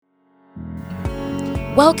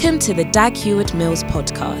Welcome to the Dag Heward-Mills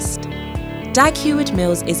podcast. Dag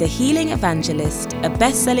Heward-Mills is a healing evangelist, a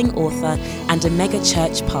best-selling author, and a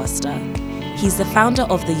mega-church pastor. He's the founder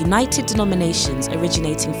of the United Denominations,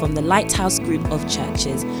 originating from the Lighthouse Group of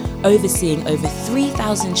churches, overseeing over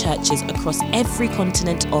 3,000 churches across every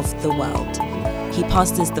continent of the world. He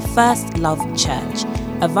pastors the First Love Church,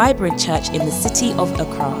 a vibrant church in the city of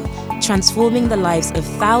Accra, transforming the lives of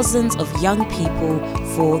thousands of young people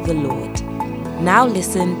for the Lord. Now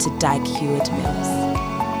listen to Dag Heward-Mills.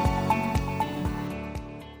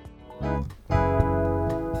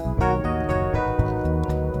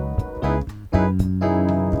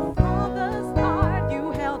 From the start,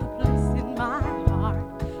 you held a place in my heart,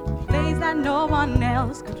 a place that no one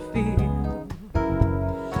else could fill.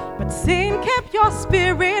 But sin kept your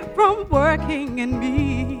spirit from working in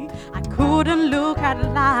me. I couldn't look at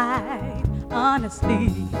life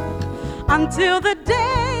honestly until the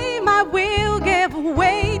day my will gave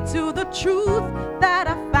way to the truth that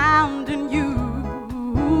I found in you.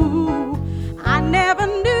 I never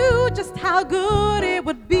knew just how good it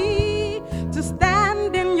would be to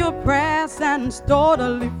stand in your presence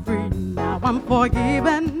totally free. Now I'm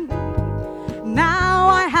forgiven. Now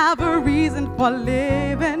I have a reason for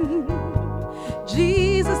living.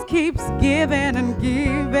 Jesus keeps giving and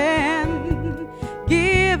giving,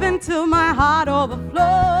 giving till my heart overflows.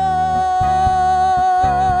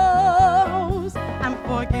 I'm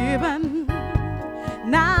forgiven.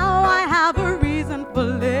 Now I have a reason for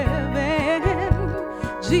living.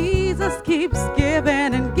 Jesus keeps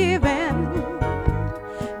giving and giving,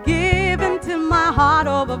 giving till my heart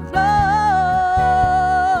overflows.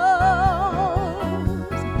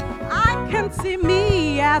 I can see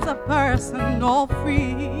me as a person all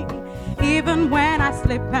free, even when I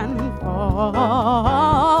slip and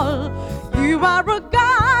fall. You are a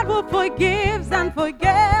God who forgives and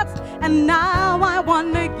forgets, and now I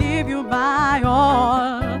want to give you my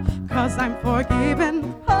all, 'cause I'm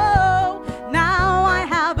forgiven. Oh, now I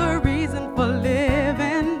have a reason for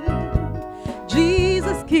living.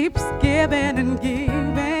 Jesus keeps giving and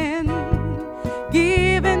giving,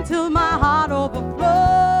 giving till my heart overflows.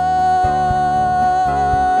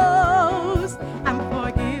 I'm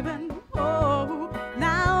forgiven. Oh,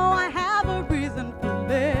 now I have a reason for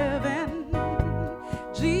living.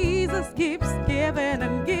 Jesus keeps giving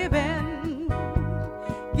and giving,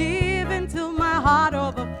 giving till my heart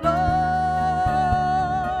overflows.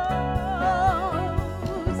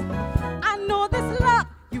 I know this love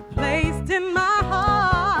you placed in my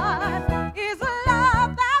heart is a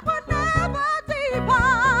love that would never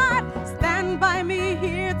depart. Stand by me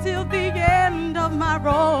here till the end of my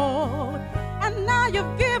road. And now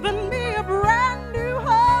you've given me a brand new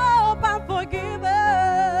hope. I'm forgiven.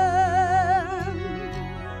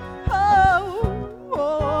 Oh,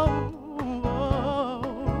 oh, oh,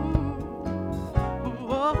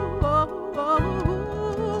 oh,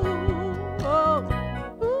 oh,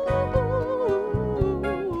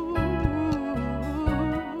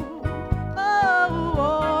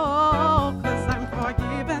 oh, 'cause I'm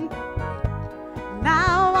forgiven.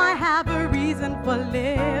 Now I have a reason for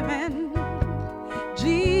living.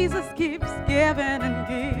 Jesus keeps giving and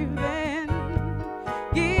giving,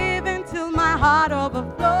 giving till my heart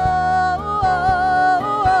overflows.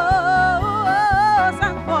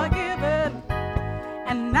 I'm forgiven,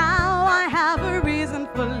 and now I have a reason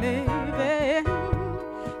for living.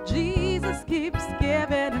 Jesus keeps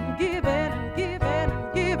giving and giving and giving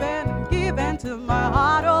and giving and giving till my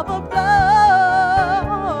heart overflows.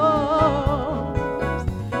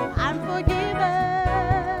 I'm forgiven.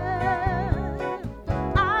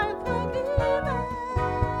 I'm forgiven.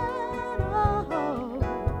 Oh,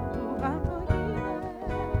 I'm forgiven.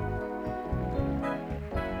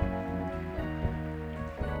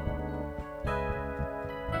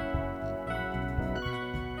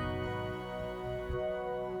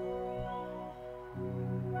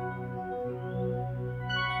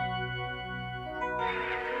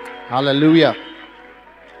 Hallelujah.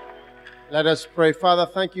 Let us pray. Father,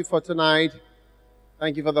 thank you for tonight.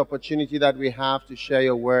 Thank you for the opportunity that we have to share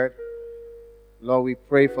your word. Lord, we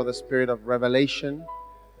pray for the spirit of revelation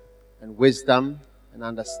and wisdom and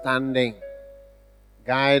understanding.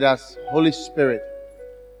 Guide us, Holy Spirit,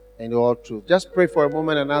 into all truth. Just pray for a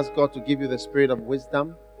moment and ask God to give you the spirit of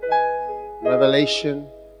wisdom, revelation,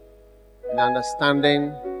 and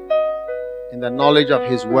understanding in the knowledge of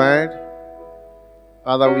His word.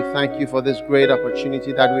 Father, we thank you for this great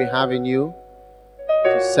opportunity that we have in you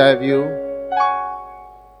to serve you.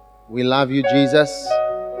 We love you, Jesus.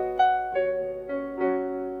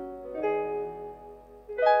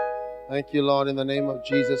 Thank you, Lord, in the name of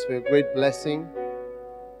Jesus for your great blessing.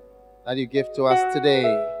 that you give to us today.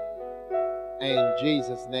 In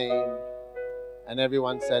Jesus' name. And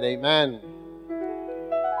everyone said amen.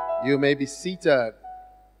 You may be seated.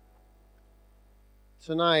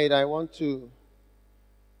 Tonight I want to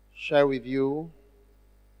share with you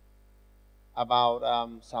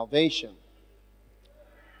about salvation.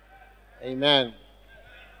 Amen.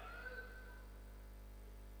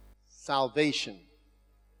 Salvation.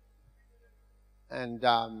 And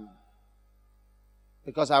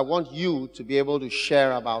because I want you to be able to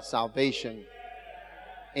share about salvation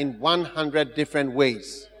in 100 different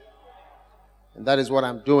ways. And that is what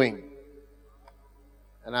I'm doing.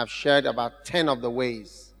 And I've shared about 10 of the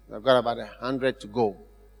ways. I've got about 100 to go.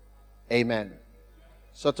 Amen.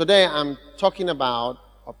 So today I'm talking about,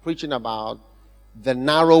 or preaching about, the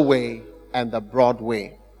narrow way and the broad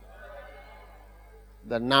way.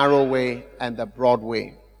 The narrow way and the broad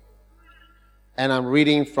way. And I'm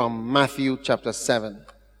reading from Matthew chapter 7,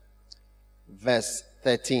 verse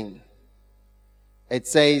 13. It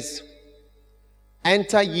says,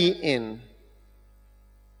 "Enter ye in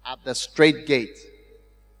at the strait gate.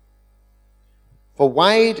 For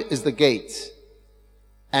wide is the gate,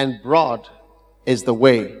 and broad is the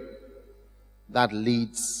way that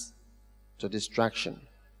leads to destruction.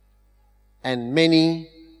 And many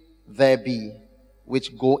there be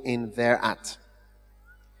which go in thereat.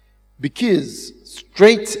 Because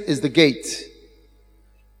strait is the gate,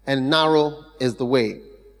 and narrow is the way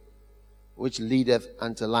which leadeth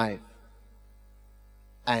unto life,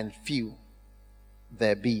 and few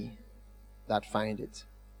there be that find it."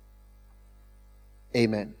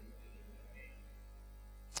 Amen.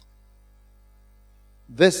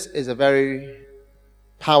 This is a very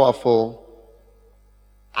powerful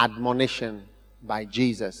admonition by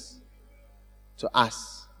Jesus to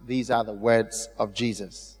us. These are the words of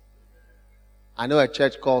Jesus. I know a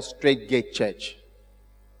church called Straight Gate Church.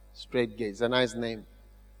 Straight Gate. It's a nice name.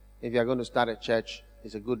 If you're going to start a church,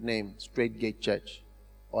 it's a good name. Straight Gate Church.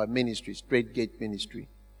 Or a ministry. Straight Gate Ministry.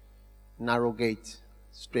 Narrow Gate.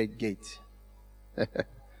 Straight Gate.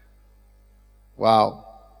 Wow.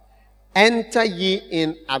 "Enter ye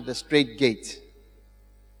in at the strait gate.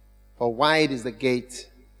 For wide is the gate,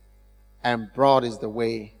 and broad is the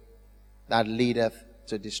way that leadeth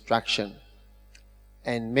to destruction.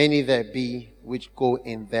 And many there be which go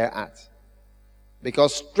in thereat.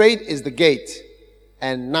 Because strait is the gate,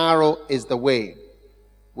 and narrow is the way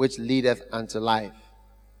which leadeth unto life,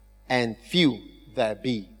 and few there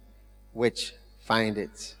be which find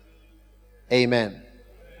it." Amen.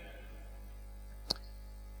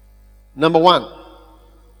 Number one,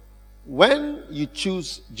 when you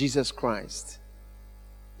choose Jesus Christ,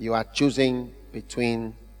 you are choosing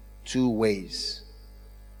between two ways.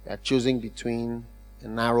 You are choosing between a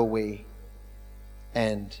narrow way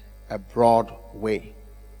and a broad way.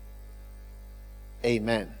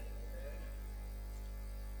 Amen.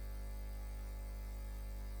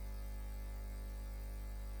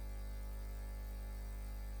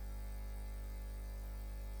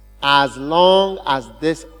 As long as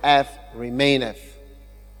this earth remaineth,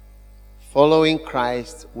 following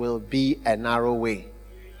Christ will be a narrow way.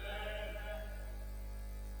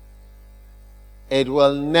 It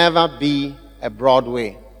will never be a broad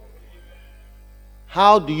way.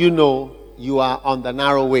 How do you know you are on the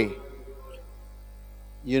narrow way?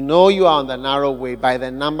 You know you are on the narrow way by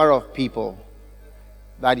the number of people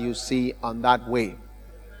that you see on that way.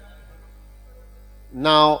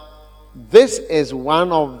 Now, this is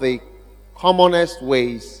one of the commonest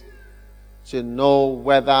ways to know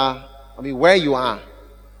where you are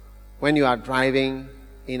when you are driving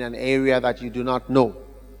in an area that you do not know.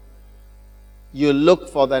 You look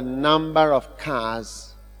for the number of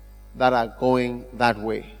cars that are going that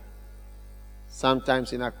way.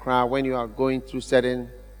 Sometimes in Accra, when you are going through certain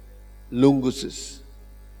lunguses.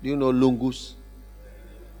 Do you know lungus?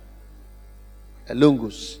 A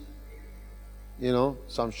lungus. You know,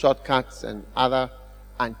 some shortcuts and other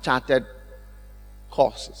uncharted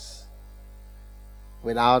courses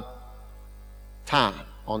without tar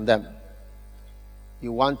on them.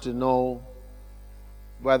 You want to know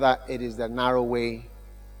whether it is the narrow way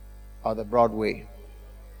or the broad way.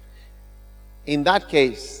 In that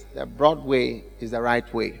case, the broad way is the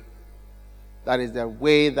right way. That is the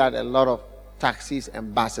way that a lot of taxis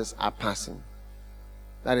and buses are passing.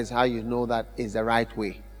 That is how you know that is the right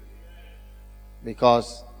way.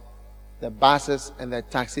 Because the buses and the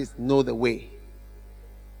taxis know the way.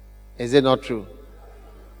 Is it not true?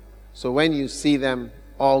 So when you see them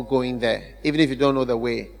all going there, even if you don't know the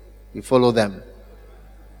way, you follow them.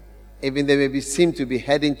 Even they seem to be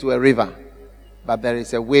heading to a river, but there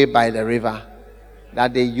is a way by the river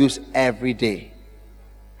that they use every day.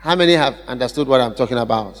 How many have understood what I'm talking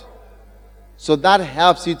about? So that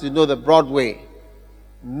helps you to know the broad way.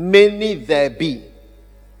 Many there be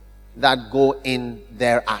that go in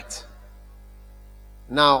thereat.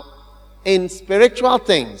 Now, in spiritual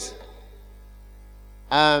things,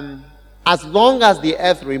 as long as the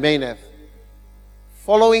earth remaineth,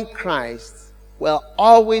 following Christ will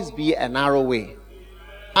always be a narrow way.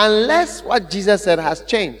 Unless what Jesus said has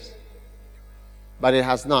changed. But it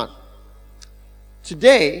has not.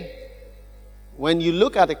 Today, when you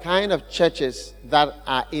look at the kind of churches that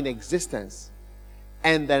are in existence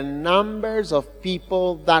and the numbers of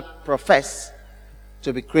people that profess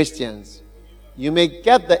to be Christians, you may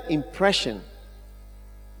get the impression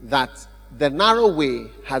that the narrow way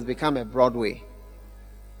has become a broad way,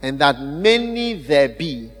 and that many there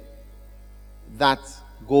be that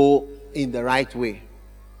go in the right way.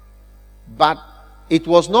 But it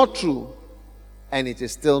was not true, and it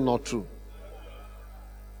is still not true.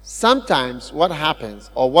 Sometimes what happens,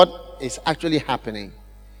 or what is actually happening,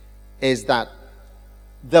 is that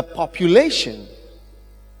the population,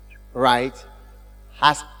 right,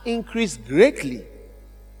 has increased greatly.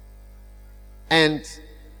 And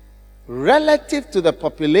relative to the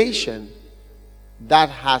population that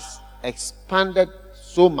has expanded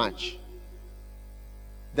so much,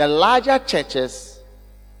 the larger churches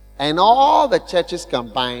and all the churches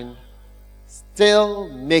combined still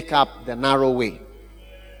make up the narrow way.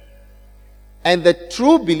 And the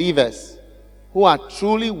true believers who are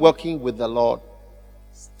truly working with the Lord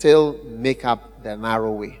still make up the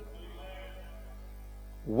narrow way.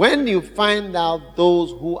 When you find out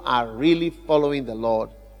those who are really following the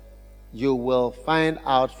Lord, you will find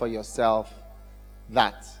out for yourself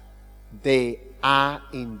that they are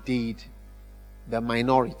indeed the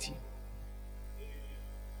minority.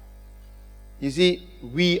 You see,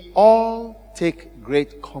 we all take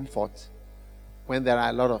great comfort when there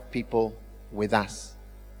are a lot of people with us.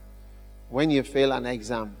 When you fail an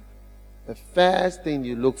exam, the first thing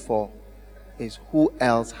you look for is who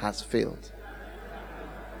else has failed.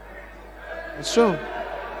 It's true.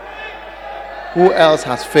 Who else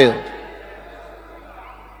has failed?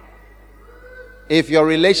 If your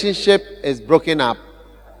relationship is broken up,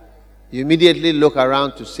 you immediately look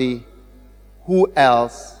around to see who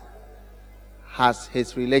else has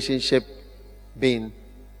his relationship been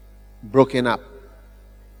broken up.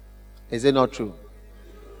 Is it not true?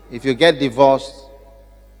 If you get divorced,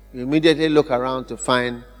 you immediately look around to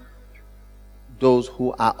find those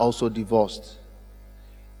who are also divorced.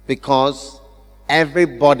 Because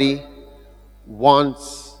everybody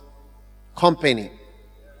wants company.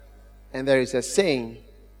 And there is a saying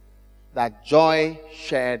that joy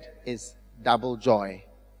shared is double joy.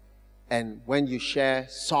 And when you share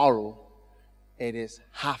sorrow, it is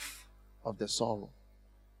half of the sorrow.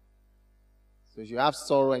 So if you have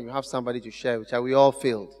sorrow and you have somebody to share, which are we all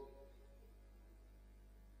filled?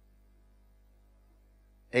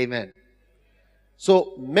 Amen.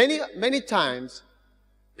 So many times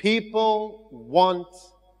people want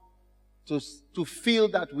to feel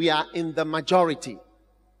that we are in the majority.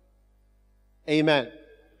 Amen.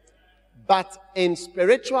 But in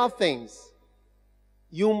spiritual things,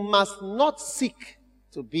 you must not seek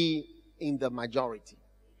to be in the majority.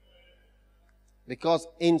 Because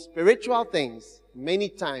in spiritual things, many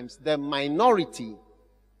times the minority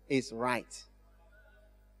is right.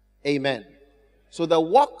 Amen. So the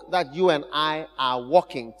walk that you and I are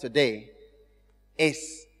walking today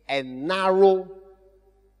is a narrow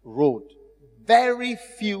road. Very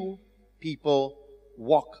few people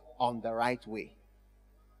walk on the right way.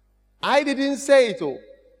 I didn't say it all.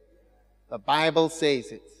 The Bible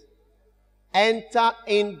says it. Enter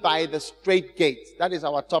in by the straight gate. That is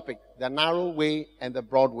our topic. The narrow way and the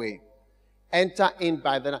broad way. Enter in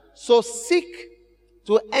by the... So seek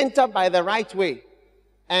to enter by the right way.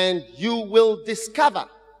 And you will discover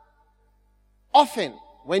often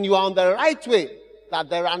when you are on the right way that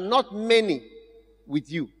there are not many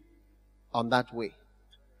with you on that way.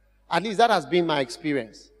 At least that has been my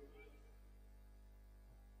experience.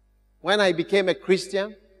 When I became a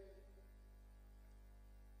Christian,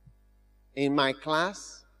 in my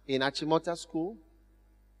class in Achimota School,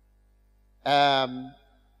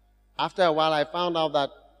 after a while I found out that,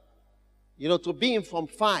 to be in Form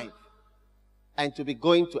 5 and to be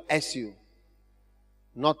going to SU,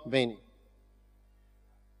 not many.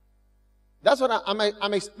 That's what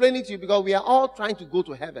I'm explaining to you, because we are all trying to go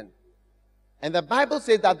to heaven. And the Bible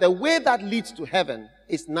says that the way that leads to heaven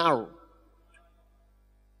is narrow.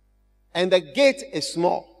 And the gate is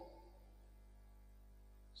small.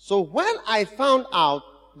 So when I found out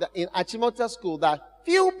that in Achimota School that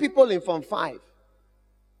few people in Form 5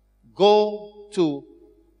 go to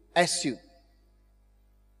SU.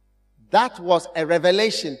 That was a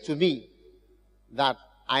revelation to me that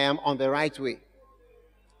I am on the right way.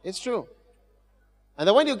 It's true. And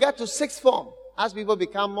then when you get to sixth form, as people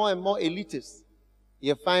become more and more elitist,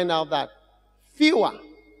 you find out that fewer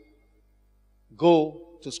go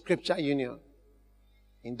to Scripture Union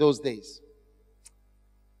in those days.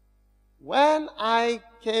 When I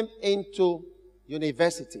came into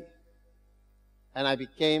university and I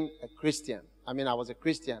became a Christian, I was a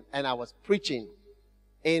Christian and I was preaching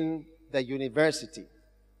in the university,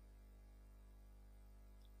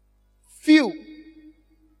 few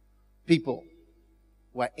people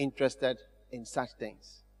were interested in such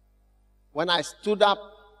things. When I stood up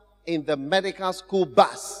in the medical school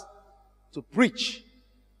bus to preach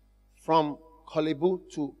from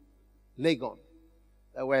Kolebu to Legon,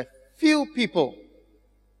 there were few people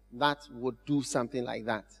that would do something like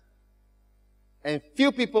that. And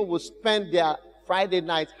few people would spend their Friday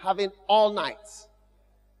night having all nights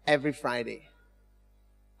every Friday.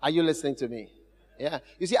 Are you listening to me? Yeah.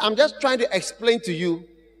 You see, I'm just trying to explain to you.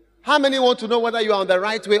 How many want to know whether you are on the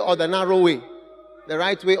right way or the narrow way? The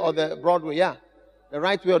right way or the broad way? Yeah. The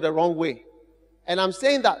right way or the wrong way? And I'm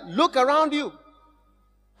saying that look around you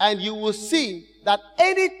and you will see that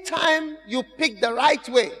any time you pick the right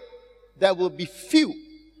way, there will be few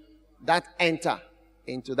that enter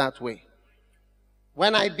into that way.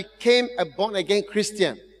 When I became a born-again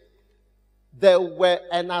Christian, there were,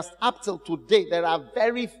 and as up till today, there are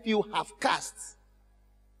very few half-castes.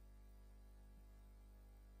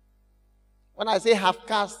 When I say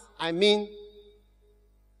half-caste, I mean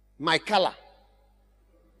my color.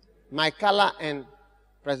 My color and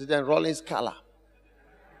President Rawlings' color.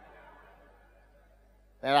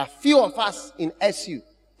 There are few of us in SU.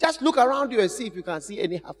 Just look around you and see if you can see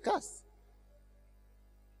any half-castes.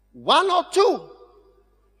 One or two.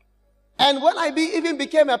 And when I even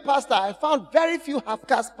became a pastor, I found very few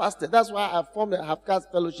half-caste pastors. That's why I formed a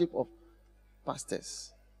half-caste fellowship of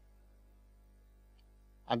pastors.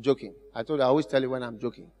 I'm joking. I always tell you when I'm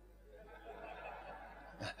joking.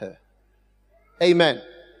 Amen.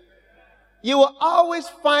 You will always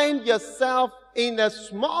find yourself in a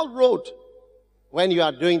small road when you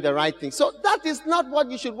are doing the right thing. So that is not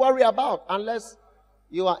what you should worry about unless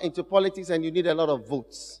you are into politics and you need a lot of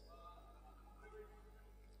votes.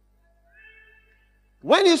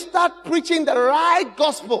 When you start preaching the right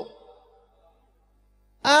gospel,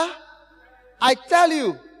 I tell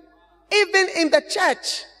you, even in the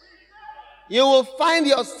church, you will find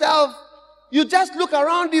yourself, you just look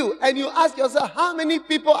around you and you ask yourself, how many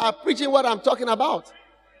people are preaching what I'm talking about?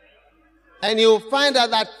 And you'll find out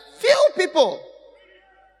that few people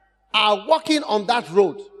are walking on that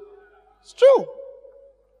road. It's true.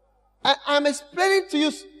 I'm explaining to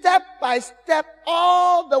you step by step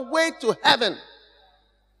all the way to heaven.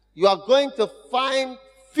 You are going to find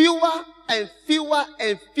fewer and fewer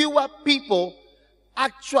and fewer people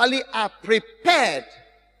actually are prepared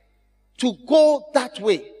to go that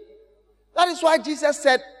way. That is why Jesus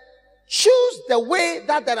said, choose the way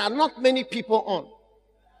that there are not many people on.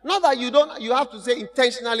 Not that you have to say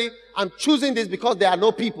intentionally, I'm choosing this because there are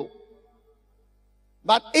no people.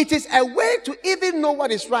 But it is a way to even know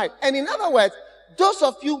what is right. And in other words, those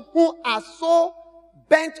of you who are so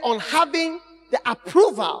bent on having the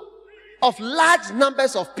approval of large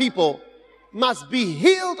numbers of people must be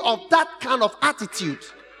healed of that kind of attitude.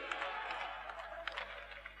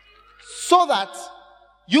 So that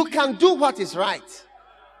you can do what is right.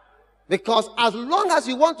 Because as long as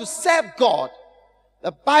you want to serve God,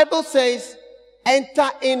 the Bible says, enter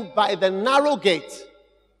in by the narrow gate.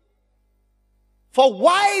 For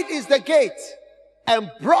wide is the gate,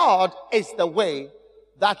 and broad is the way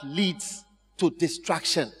that leads to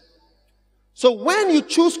destruction. So when you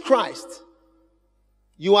choose Christ,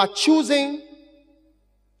 you are choosing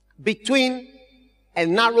between a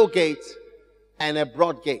narrow gate and a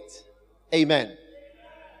broad gate. Amen.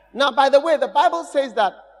 Now, by the way, the Bible says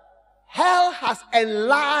that hell has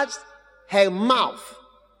enlarged her mouth.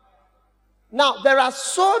 Now, there are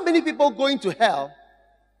so many people going to hell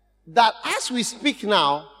that as we speak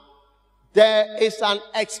now, there is an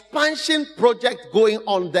expansion project going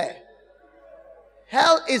on there.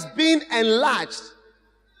 Hell is being enlarged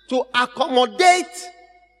to accommodate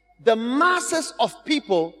the masses of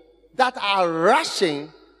people that are rushing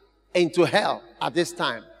into hell at this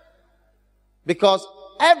time. Because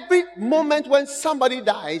every moment when somebody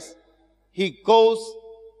dies, he goes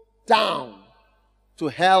down to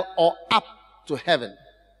hell or up to heaven.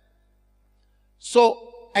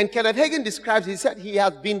 So, and Kenneth Hagin describes, he said he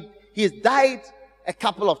has died a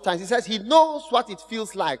couple of times. He says he knows what it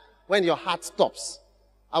feels like when your heart stops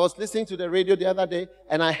I was listening to the radio the other day,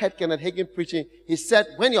 and I heard Kenneth Hagin preaching. He said,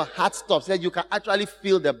 when your heart stops, you can actually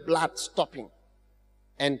feel the blood stopping.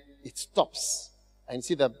 And it stops. And you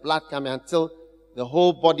see the blood coming until the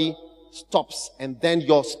whole body stops. And then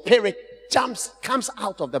your spirit comes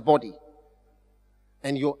out of the body.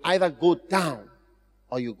 And you either go down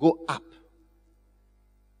or you go up.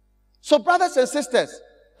 So brothers and sisters,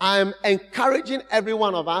 I'm encouraging every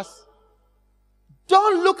one of us,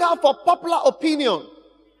 don't look out for popular opinion.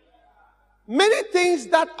 Many things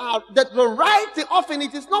that variety often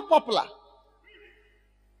it is not popular.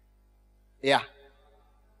 Yeah.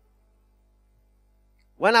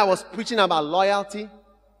 When I was preaching about loyalty,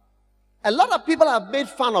 a lot of people have made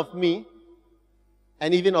fun of me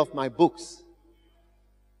and even of my books,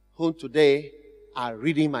 whom today are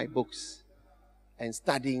reading my books and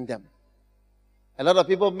studying them. A lot of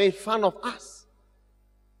people made fun of us.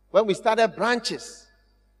 When we started branches,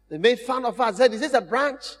 they made fun of us. Said, is this a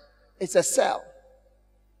branch? It's a cell.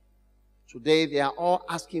 Today, they are all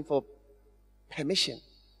asking for permission,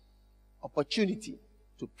 opportunity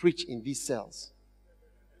to preach in these cells.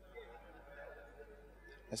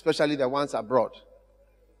 Especially the ones abroad,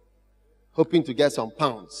 hoping to get some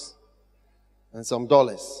pounds and some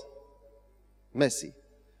dollars. Mercy.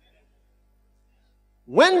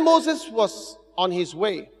 When Moses was on his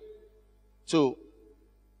way to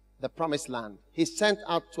the promised land, he sent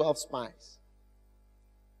out 12 spies.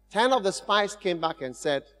 10 of the spies came back and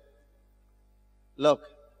said, look,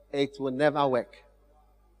 it will never work.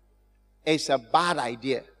 It's a bad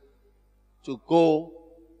idea to go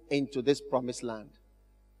into this promised land.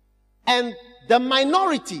 And the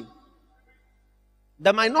minority,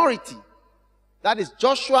 that is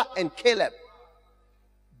Joshua and Caleb,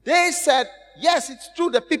 they said, yes, it's true,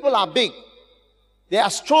 the people are big. They are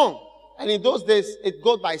strong. And in those days, it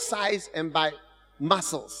goes by size and by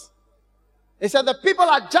muscles. They said, the people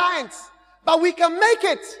are giants, but we can make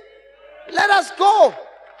it. Let us go.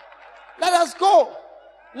 Let us go.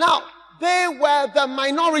 Now, they were the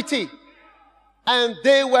minority, and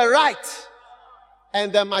they were right,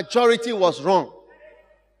 and the majority was wrong.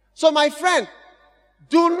 So, my friend,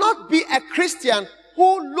 do not be a Christian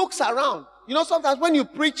who looks around. You know, sometimes when you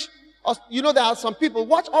preach, there are some people,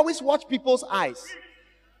 always watch people's eyes.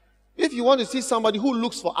 If you want to see somebody who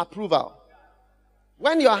looks for approval,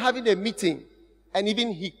 when you are having a meeting and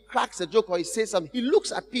even he cracks a joke or he says something, he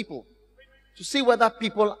looks at people to see whether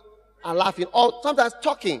people are laughing, or sometimes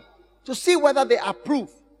talking to see whether they approve.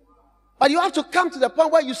 But you have to come to the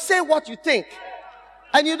point where you say what you think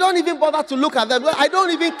and you don't even bother to look at them. I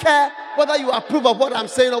don't even care whether you approve of what I'm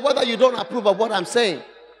saying or whether you don't approve of what I'm saying.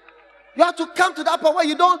 You have to come to that point where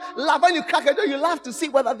you don't laugh. When you crack a joke, you laugh to see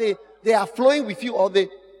whether they are flowing with you, or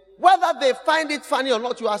whether they find it funny or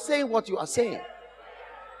not. You are saying what you are saying.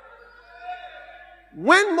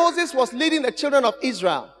 When Moses was leading the children of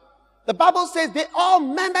Israel, the Bible says they all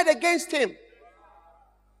murmured against him.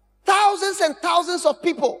 Thousands and thousands of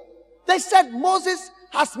people. They said Moses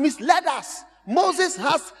has misled us. Moses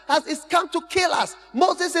is come to kill us.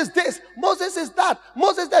 Moses is this. Moses is that.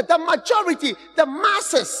 Moses that. The majority, the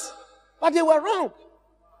masses. But they were wrong.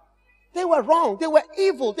 They were wrong. They were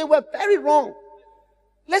evil. They were very wrong.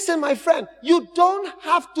 Listen, my friend, you don't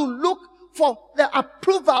have to look for the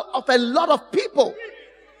approval of a lot of people.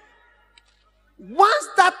 Once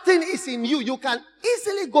that thing is in you, you can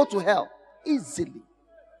easily go to hell. Easily.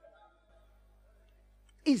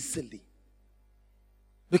 Easily.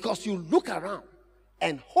 Because you look around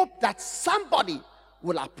and hope that somebody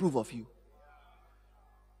will approve of you.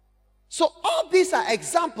 So all these are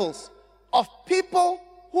examples of people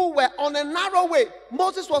who were on a narrow way.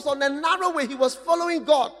 Moses was on a narrow way. He was following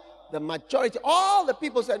God. The majority, all the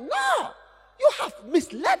people said, no, you have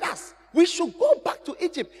misled us. We should go back to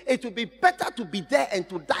Egypt. It would be better to be there and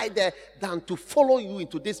to die there than to follow you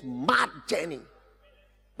into this mad journey.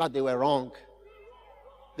 But they were wrong.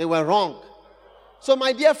 They were wrong. So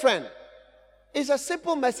my dear friend, it's a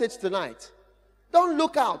simple message tonight. Don't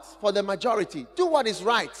look out for the majority. Do what is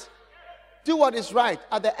right. Do what is right.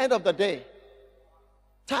 At the end of the day,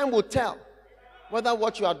 time will tell whether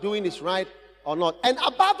what you are doing is right or not. And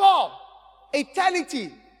above all,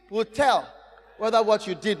 eternity will tell whether what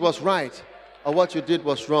you did was right or what you did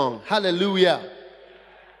was wrong. Hallelujah.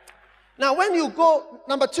 Now, when you go,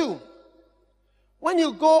 number 2, when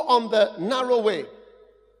you go on the narrow way,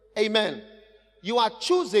 amen, you are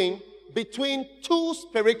choosing between two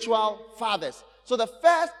spiritual fathers. So the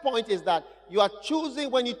first point is that you are choosing,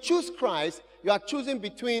 when you choose Christ, you are choosing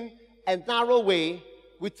between a narrow way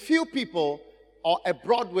with few people or a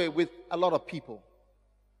broad way with a lot of people.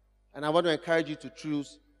 And I want to encourage you to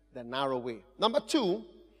choose the narrow way. Number 2,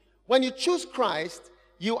 when you choose Christ,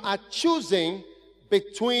 You are choosing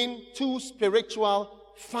between two spiritual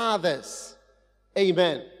fathers.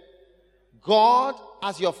 Amen. God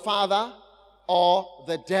as your father or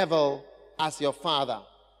the devil as your father.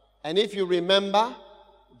 And if you remember,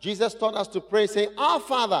 Jesus taught us to pray saying, Our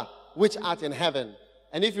Father, which art in heaven.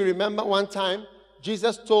 And if you remember one time,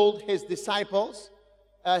 Jesus told his disciples,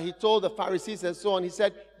 he told the Pharisees and so on, he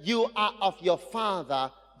said, you are of your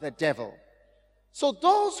father, the devil. So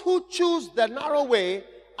those who choose the narrow way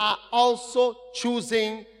are also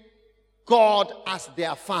choosing God as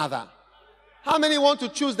their father. How many want to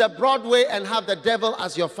choose the broad way and have the devil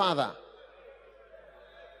as your father?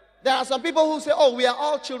 There are some people who say, oh, we are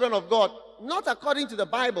all children of God. Not according to the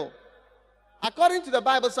Bible. According to the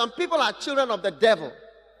Bible, some people are children of the devil.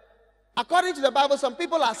 According to the Bible, some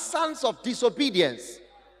people are sons of disobedience.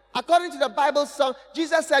 According to the Bible,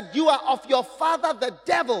 Jesus said, you are of your father, the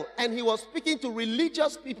devil. And he was speaking to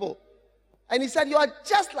religious people. And he said, you are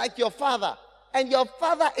just like your father. And your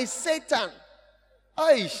father is Satan.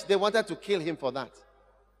 Aish, they wanted to kill him for that.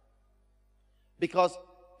 Because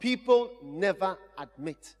people never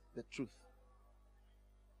admit the truth.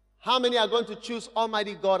 How many are going to choose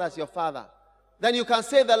Almighty God as your father? Then you can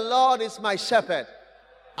say, the Lord is my shepherd.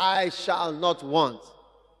 I shall not want.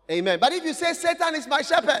 Amen. But if you say Satan is my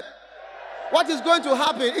shepherd, what is going to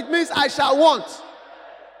happen? It means I shall want.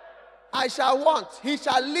 I shall want. He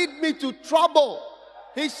shall lead me to trouble.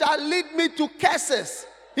 He shall lead me to curses.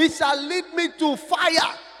 He shall lead me to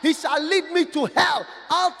fire. He shall lead me to hell.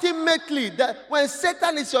 Ultimately, when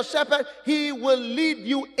Satan is your shepherd, he will lead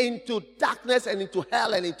you into darkness and into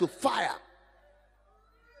hell and into fire.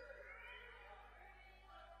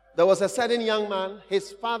 There was a certain young man.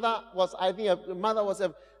 His father was, the mother was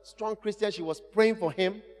a strong Christian. She was praying for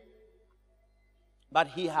him. But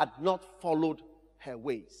he had not followed her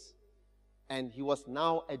ways. And he was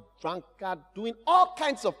now a drunkard, doing all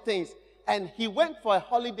kinds of things. And he went for a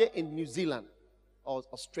holiday in New Zealand or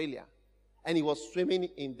Australia. And he was swimming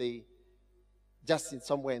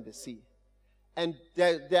somewhere in the sea. And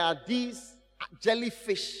there are these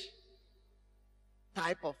jellyfish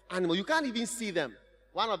type of animal. You can't even see them.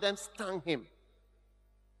 One of them stung him.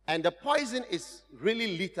 And the poison is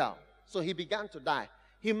really lethal. So he began to die.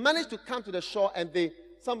 He managed to come to the shore and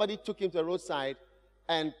somebody took him to the roadside.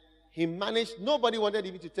 And nobody wanted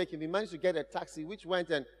even to take him. He managed to get a taxi which went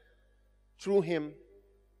and threw him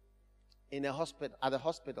at the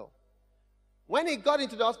hospital. When he got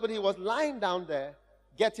into the hospital, he was lying down there,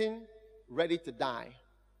 getting ready to die.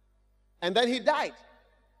 And then he died.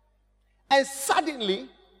 And suddenly,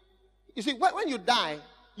 you see, when you die,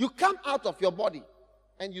 you come out of your body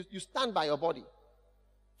and you stand by your body.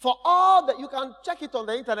 For all that, you can check it on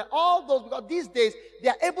the internet, all those, because these days, they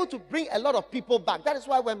are able to bring a lot of people back. That is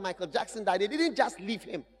why when Michael Jackson died, they didn't just leave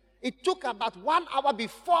him. It took about 1 hour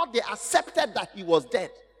before they accepted that he was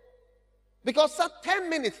dead. Because 10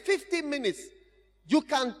 minutes, 15 minutes, you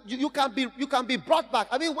can be brought back.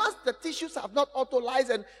 I mean, once the tissues have not autolyzed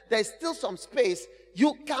and there's still some space,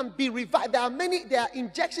 you can be revived. There are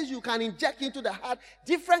injections you can inject into the heart,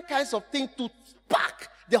 different kinds of things to spark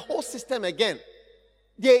the whole system again.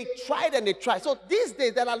 They tried and they tried. So these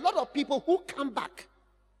days, there are a lot of people who come back.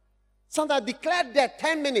 Some that declared dead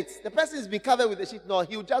 10 minutes. The person has been covered with the sheet. No,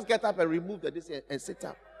 he will just get up and remove this and sit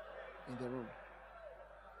up in the room.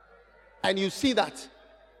 And you see that.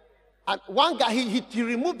 And one guy, he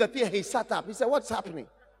removed the thing and he sat up. He said, what's happening?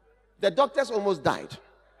 The doctors almost died.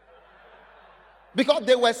 Because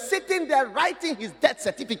they were sitting there writing his death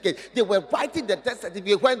certificate. They were writing the death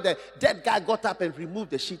certificate when the dead guy got up and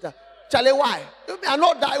removed the sheet. Charlie, why? You may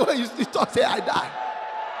not die when you talk, say, I die.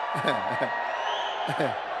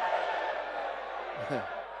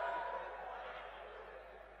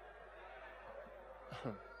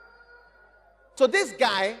 So this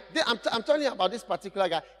guy, I'm telling you about this particular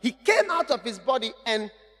guy. He came out of his body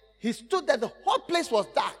and he stood there. The whole place was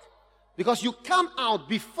dark. Because you come out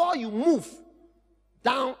before you move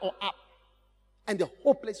down or up. And the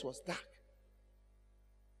whole place was dark.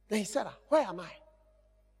 Then he said, where am I?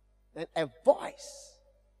 Then a voice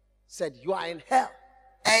said, you are in hell.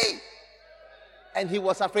 Hey! And he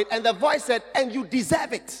was afraid. And the voice said, and you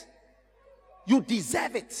deserve it. You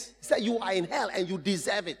deserve it. He said, you are in hell and you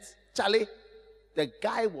deserve it. Charlie, the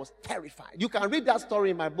guy was terrified. You can read that story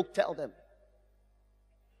in my book, Tell Them.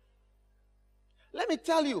 Let me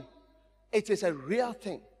tell you, it is a real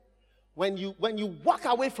thing. When you walk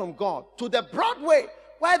away from God to the broad way,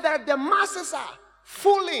 where the masses are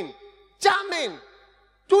fooling, jamming,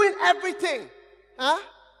 doing everything,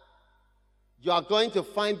 you are going to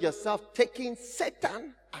find yourself taking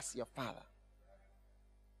Satan as your father.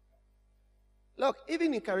 Look,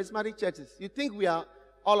 even in charismatic churches, you think we are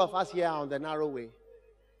All of us here are on the narrow way.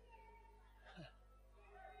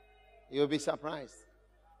 You'll be surprised.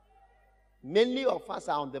 Many of us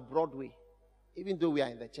are on the broad way, even though we are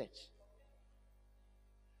in the church.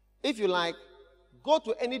 If you like, go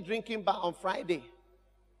to any drinking bar on Friday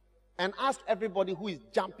and ask everybody who is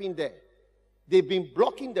jumping there. They've been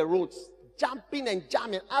blocking the roads, jumping and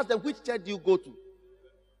jamming. Ask them, which church do you go to?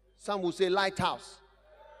 Some will say Lighthouse.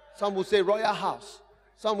 Some will say Royal House.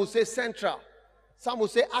 Some will say Central. Some will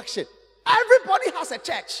say Action. Everybody has a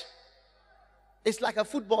church. It's like a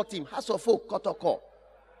football team. House of Folk, Kotoko,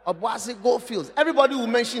 Obuasi, Goldfields. Everybody will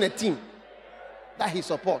mention a team that he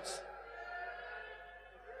supports.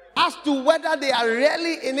 As to whether they are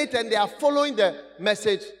really in it and they are following the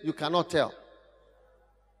message, you cannot tell.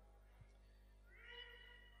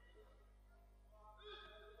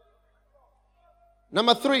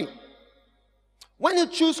 Number 3, when you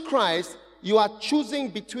choose Christ, you are choosing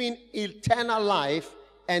between eternal life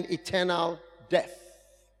and eternal death.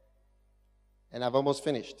 And I've almost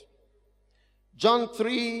finished. John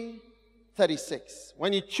 3:36.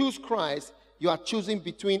 When you choose Christ, you are choosing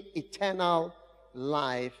between eternal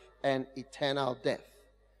life and eternal death.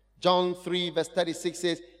 John 3 verse 36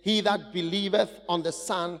 says, he that believeth on the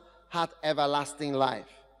Son hath everlasting life,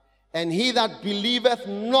 and he that believeth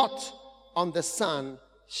not on the Son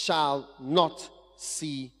shall not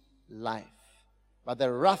see life, but the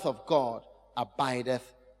wrath of God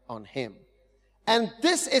abideth on him. And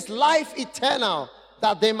this is life eternal,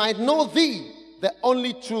 that they might know thee, the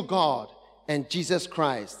only true God, and Jesus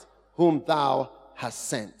Christ, whom thou hast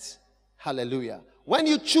sent. Hallelujah. When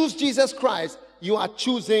you choose Jesus Christ, you are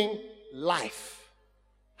choosing life.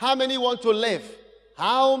 How many want to live?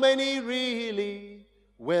 How many really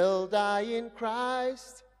will die in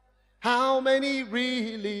Christ? How many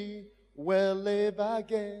really will live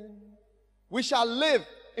again? We shall live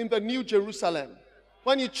in the New Jerusalem.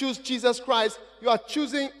 When you choose Jesus Christ, you are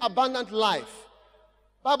choosing abundant life.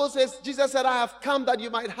 Bible says, Jesus said, I have come that you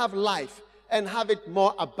might have life and have it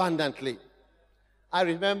more abundantly. I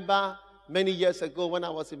remember many years ago when I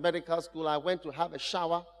was in medical school, I went to have a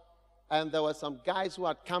shower, and there were some guys who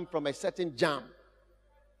had come from a certain jam,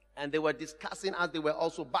 and they were discussing as they were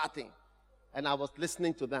also bathing, and I was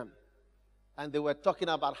listening to them, and they were talking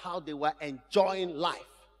about how they were enjoying life.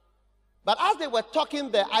 But as they were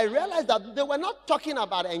talking there, I realized that they were not talking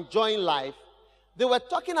about enjoying life. They were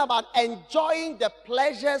talking about enjoying the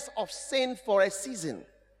pleasures of sin for a season.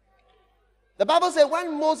 The Bible says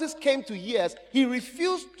when Moses came to years, he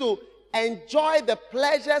refused to enjoy the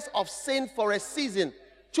pleasures of sin for a season,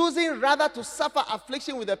 choosing rather to suffer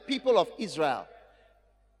affliction with the people of Israel.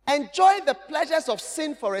 Enjoy the pleasures of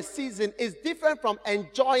sin for a season is different from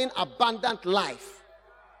enjoying abundant life.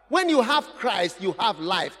 When you have Christ, you have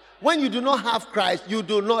life. When you do not have Christ, you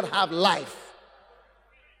do not have life.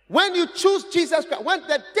 When you choose Jesus Christ, when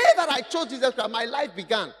the day that I chose Jesus Christ, my life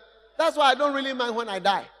began. That's why I don't really mind when I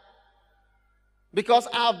die. Because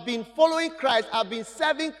I've been following Christ, I've been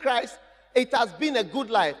serving Christ. It has been a good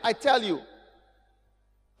life, I tell you.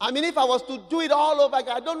 I mean, if I was to do it all over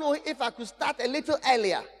again, I don't know if I could start a little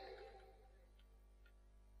earlier.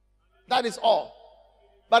 That is all.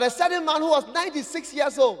 But a certain man who was 96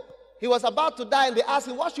 years old, he was about to die, and they asked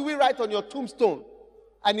him, what should we write on your tombstone?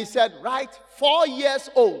 And he said, write 4 years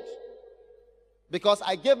old. Because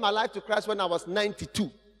I gave my life to Christ when I was 92.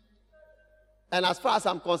 And as far as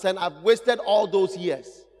I'm concerned, I've wasted all those years.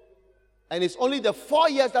 And it's only the 4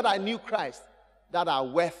 years that I knew Christ that are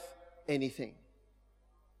worth anything.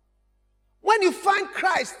 When you find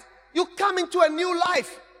Christ, you come into a new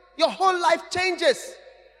life. Your whole life changes.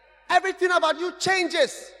 Everything about you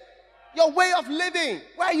changes. Your way of living,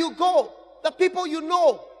 where you go, the people you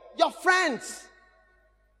know, your friends,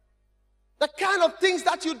 the kind of things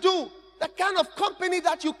that you do, the kind of company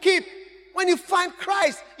that you keep. When you find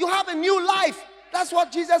Christ, you have a new life. That's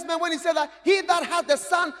what Jesus meant when he said that he that has the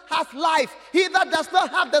Son has life. He that does not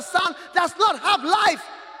have the Son does not have life.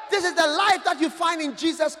 This is the life that you find in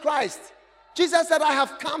Jesus Christ. Jesus said, I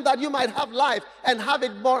have come that you might have life and have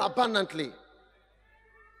it more abundantly.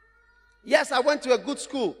 Yes, I went to a good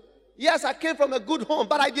school. Yes, I came from a good home,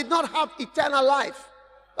 but I did not have eternal life.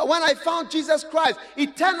 But when I found Jesus Christ,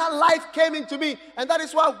 eternal life came into me. And that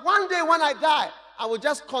is why one day when I die, I will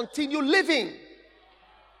just continue living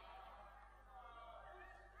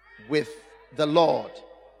with the Lord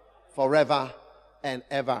forever and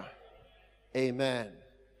ever. Amen.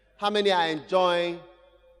 How many are enjoying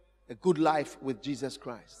a good life with Jesus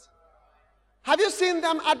Christ? Have you seen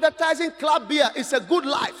them advertising club beer? It's a good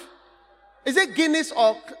life. Is it Guinness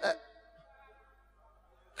or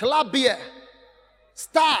club beer?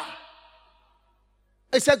 Star.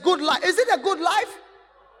 It's a good life. Is it a good life?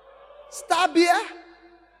 Star beer.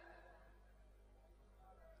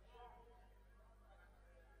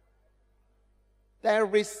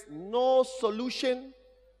 There is no solution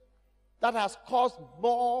that has caused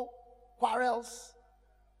more quarrels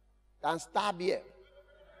than Star beer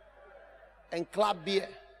and club beer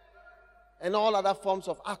and all other forms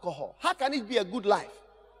of alcohol. How can it be a good life?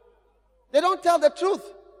 They don't tell the truth.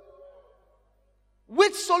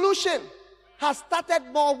 Which solution has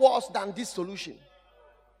started more wars than this solution?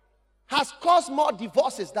 Has caused more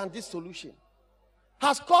divorces than this solution?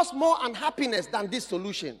 Has caused more unhappiness than this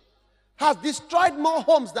solution? Has destroyed more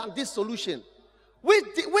homes than this solution? Which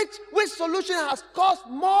solution has caused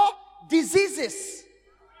more diseases?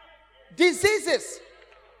 Diseases.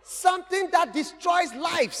 Something that destroys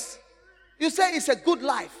lives. You say it's a good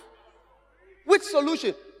life. Which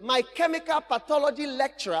solution? My chemical pathology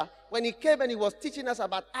lecturer, when he came and he was teaching us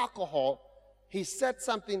about alcohol, he said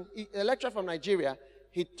something, a lecturer from Nigeria,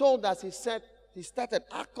 he told us, he started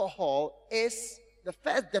alcohol is, the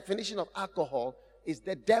first definition of alcohol is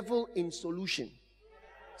the devil in solution.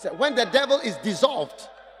 So when the devil is dissolved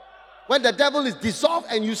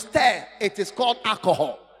and you stir, it is called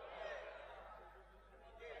alcohol.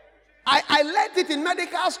 I learned it in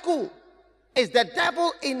medical school. It's the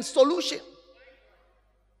devil in solution.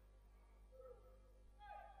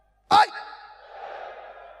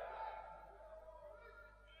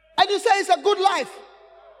 And you say it's a good life.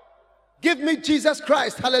 Give me Jesus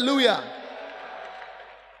Christ. Hallelujah.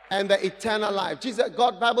 And the eternal life.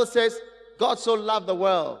 Bible says, God so loved the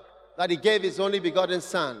world that he gave his only begotten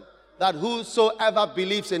Son, that whosoever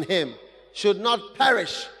believes in him should not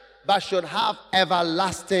perish, but should have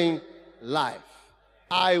everlasting life.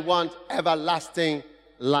 I want everlasting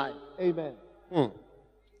life. Amen.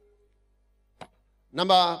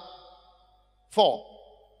 Number 4.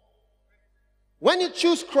 When you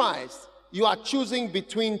choose Christ, you are choosing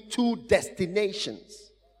between two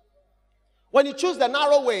destinations. When you choose the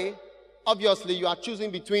narrow way, obviously you are choosing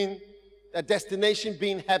between the destination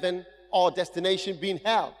being heaven or destination being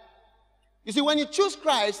hell. You see, when you choose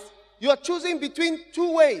Christ, you are choosing between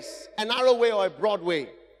two ways, a narrow way or a broad way.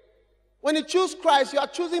 When you choose Christ, you are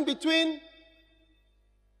choosing between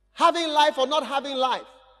having life or not having life.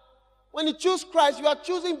 When you choose Christ, you are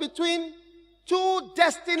choosing between two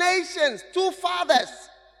destinations, two fathers,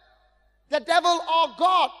 the devil or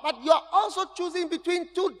God, but you are also choosing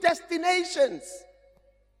between two destinations.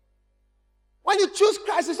 When you choose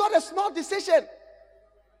Christ, it's not a small decision.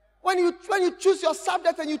 When you choose your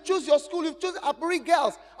subject and you choose your school, you've chosen Aburi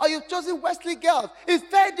girls or you've chosen Wesley girls, it's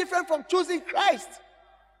very different from choosing Christ.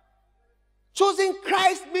 Choosing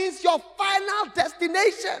Christ means your final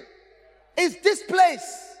destination is this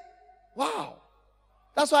place. Wow.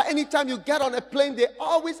 That's why anytime you get on a plane, they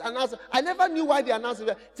always announce. I never knew why they announced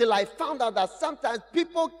it till I found out that sometimes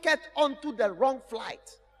people get onto the wrong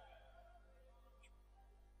flight.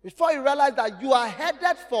 Before you realize that you are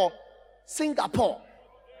headed for Singapore.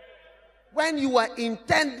 When you are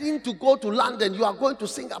intending to go to London, you are going to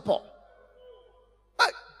Singapore.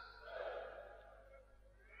 Right.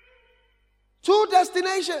 Two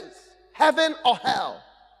destinations, heaven or hell.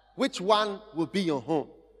 Which one will be your home?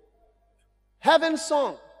 Heaven's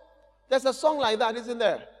song. There's a song like that, isn't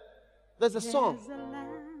there? There's a song.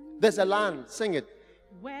 There's a land. Sing it.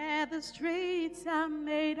 Where the streets are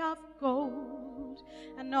made of gold,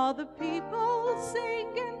 and all the people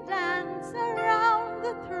sing and dance around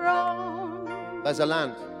the throne. There's a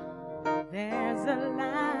land. There's a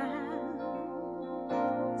land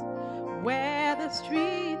where the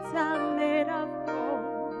streets are made of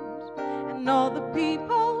gold, and all the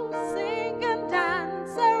people sing and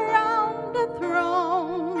dance around the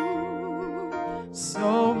throne.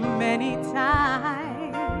 So many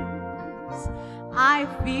times I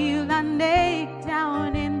feel an ache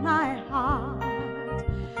down in my heart,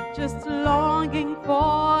 just longing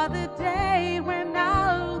for the day when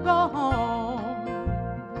I'll go home.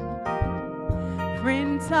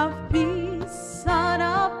 Prince of Peace, Son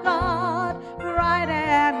of God, bright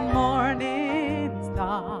and morning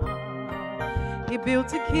star. He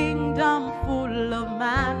built a kingdom full of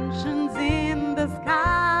mansions in the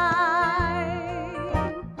sky.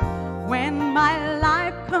 When my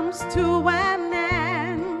life comes to an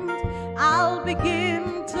end, I'll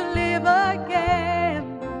begin to live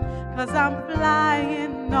again, 'cause I'm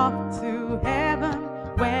flying off to heaven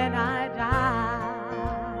when I die.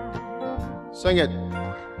 Sing it.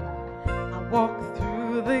 I walk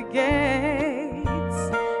through the gates,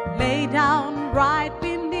 lay down right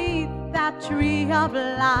beneath that tree of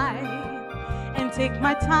life, and take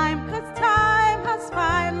my time, 'cause time has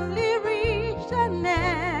finally reached an end.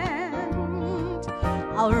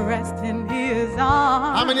 I'll rest in his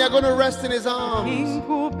arms. How many are going to rest in his arms? King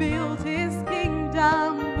who built his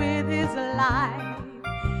kingdom with his life,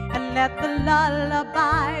 and let the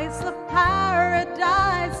lullabies of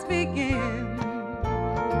paradise begin.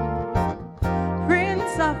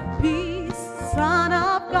 Prince of peace, Son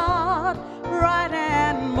of God, bright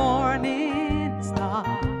and morning star.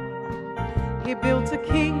 He built a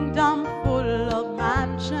kingdom full of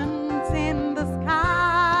mansions in the sky.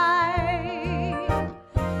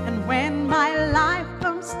 And when my life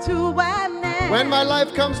comes to an end,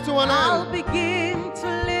 I'll begin to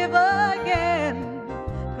live again,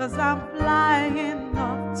 'cause I'm flying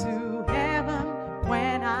up to heaven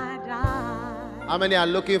when I die. How many are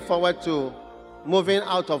looking forward to moving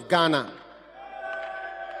out of Ghana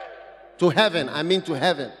to heaven? I mean to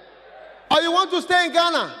heaven. Or you want to stay in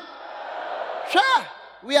Ghana? Sure.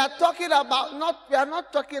 We are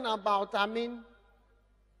not talking about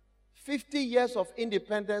 50 years of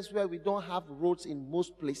independence where we don't have roads in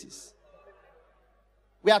most places.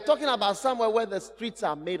 We are talking about somewhere where the streets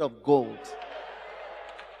are made of gold.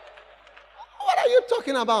 What are you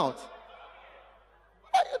talking about?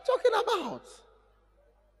 What are you talking about?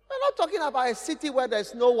 We're not talking about a city where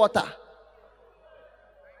there's no water.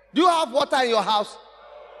 Do you have water in your house?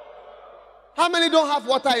 How many don't have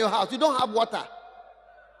water in your house? You don't have water.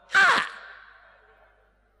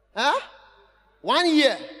 Huh? 1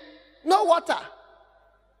 year. No water.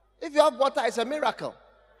 If you have water, it's a miracle.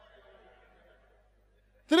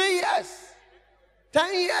 3 years.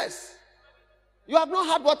 10 years. You have not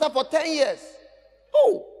had water for 10 years.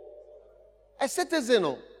 Oh, a citizen.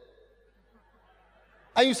 Oh.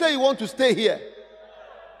 And you say you want to stay here.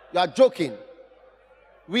 You are joking.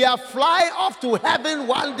 We are flying off to heaven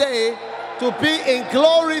one day to be in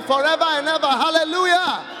glory forever and ever.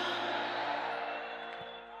 Hallelujah.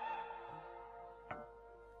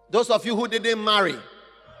 Those of you who didn't marry,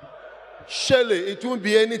 surely it won't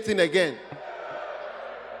be anything again.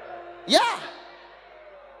 Yeah.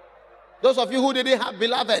 Those of you who didn't have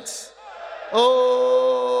beloveds,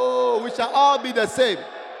 oh, we shall all be the same.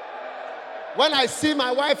 When I see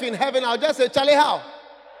my wife in heaven, I'll just say, Charlie, how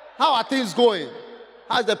are things going?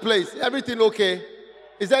 How's the place? Everything okay?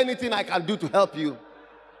 Is there anything I can do to help you?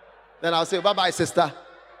 Then I'll say, bye-bye, sister.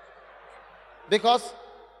 Because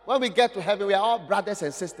when we get to heaven, we are all brothers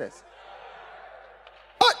and sisters.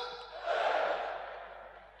 But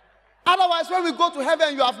otherwise, when we go to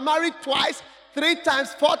heaven, you have married twice, 3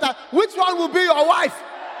 times, 4 times. Which one will be your wife?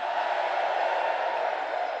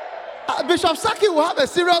 Bishop Saki will have a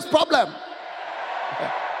serious problem.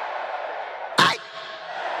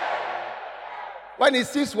 When he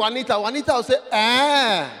sees Juanita will say,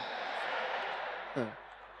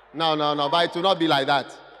 No, but it will not be like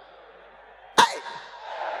that.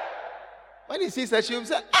 When he sees her, she will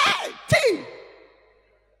say, hey, T!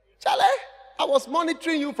 Charlie, I was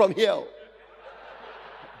monitoring you from here.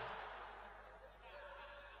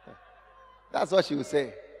 That's what she will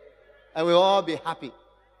say. And we'll all be happy.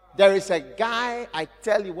 There is a guy, I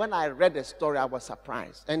tell you, when I read the story, I was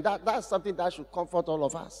surprised. And that's something that should comfort all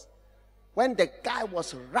of us. When the guy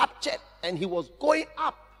was raptured and he was going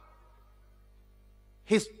up,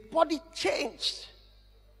 his body changed.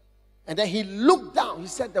 And then he looked down. He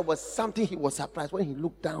said there was something he was surprised when he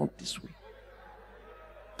looked down this way.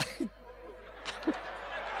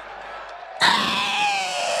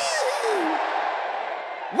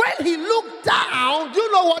 When he looked down, do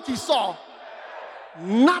you know what he saw?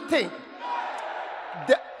 Nothing.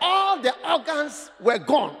 All the organs were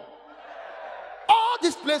gone. All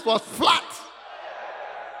this place was flat.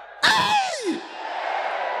 Hey!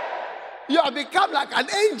 You have become like an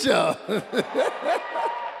angel.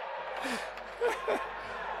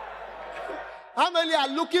 How many are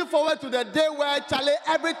looking forward to the day where, Charlie,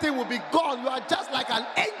 everything will be gone? You are just like an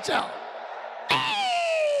angel.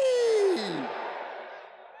 Hey!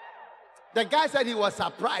 The guy said he was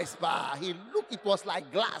surprised, but he looked, it was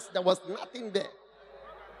like glass. There was nothing there.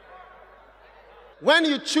 When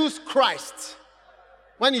you choose Christ,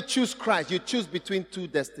 you choose between 2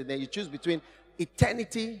 destinies. You choose between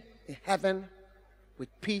eternity in heaven with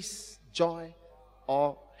peace, joy,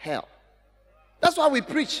 or hell. That's why we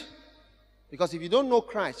preach. Because if you don't know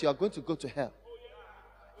Christ, you are going to go to hell.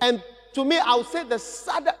 And to me, I would say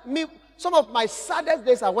some of my saddest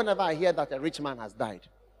days are whenever I hear that a rich man has died.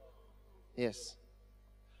 Yes.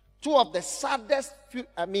 2 of the saddest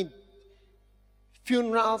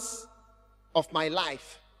funerals of my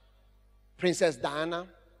life, Princess Diana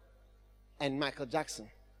and Michael Jackson.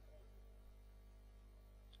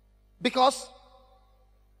 Because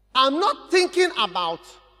I'm not thinking about,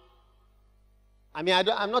 I'm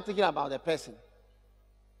not thinking about the person.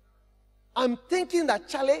 I'm thinking that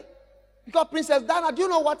Charlie, because Princess Diana, do you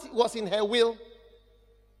know what was in her will?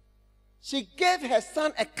 She gave her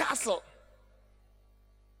son a castle.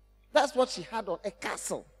 That's what she had on, a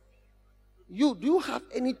castle. Do you have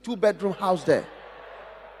any 2-bedroom house there?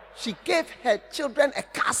 She gave her children a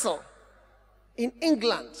castle in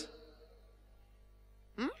England.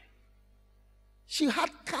 She had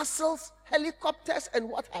castles, helicopters, and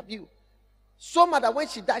what have you. So much that when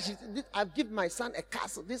she died, she said, I've given my son a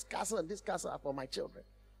castle. This castle and this castle are for my children.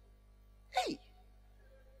 Hey.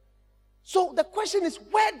 So the question is,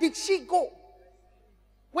 where did she go?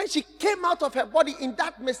 When she came out of her body in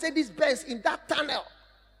that Mercedes-Benz, in that tunnel.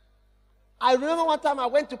 I remember one time I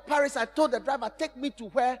went to Paris. I told the driver, take me to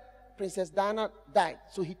where Princess Diana died.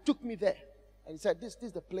 So he took me there. And he said, this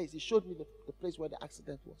is the place. He showed me the place where the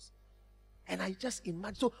accident was. And I just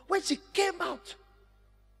imagined. So when she came out,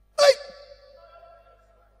 hey,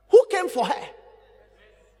 who came for her?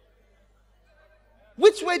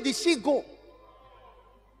 Which way did she go?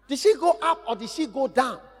 Did she go up or did she go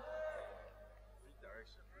down?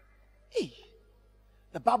 Hey,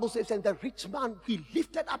 the Bible says, and the rich man, he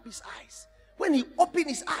lifted up his eyes. When he opened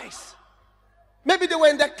his eyes, maybe they were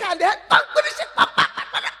in the car, they had,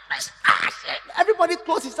 everybody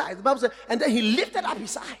closed his eyes. The Bible says, and then he lifted up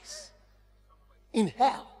his eyes in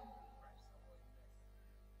hell.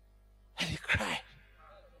 And he cried.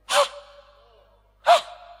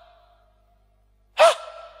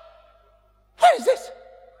 What is this?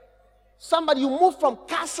 Somebody, you move from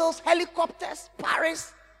castles, helicopters,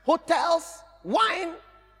 Paris, hotels, wine,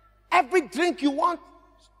 every drink you want,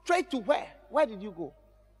 straight to where? Where did you go?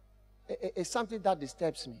 It's something that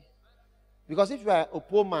disturbs me. Because if you are a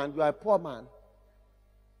poor man, you are a poor man,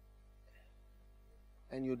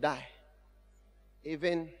 and you die,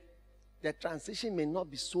 even the transition may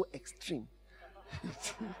not be so extreme.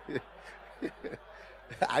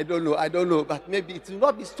 I don't know, but maybe it will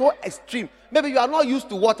not be so extreme. Maybe you are not used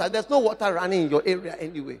to water. There's no water running in your area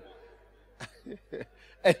anyway.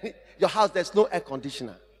 And your house, there's no air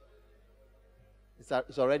conditioner.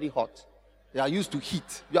 It's already hot. You are used to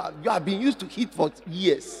heat. You have been used to heat for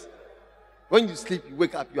years. When you sleep, you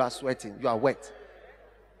wake up, you are sweating. You are wet.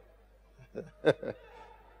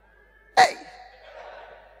 Hey!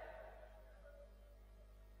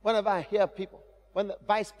 Whenever I hear people, when the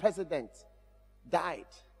vice president died,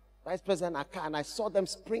 Vice President Aka, and I saw them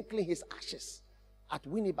sprinkling his ashes at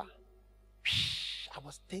Winneba, I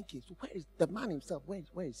was thinking, so where is the man himself?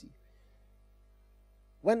 Where is he?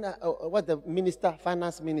 When what the minister,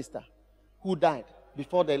 finance minister, who died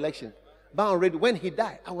before the election, already when he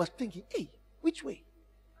died, I was thinking, hey, which way?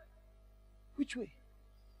 Which way?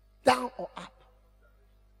 Down or up?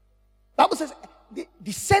 Bible says,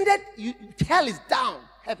 descended, hell is down,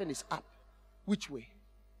 heaven is up. Which way?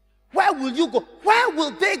 Where will you go? Where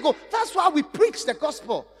will they go? That's why we preach the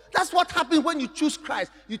gospel. That's what happens when you choose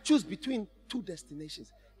Christ. You choose between two destinations,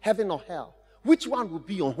 heaven or hell. Which one will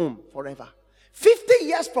be your home forever? 50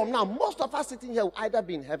 years from now, most of us sitting here will either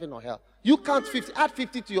be in heaven or hell. You count 50, add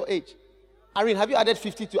 50 to your age. Irene, have you added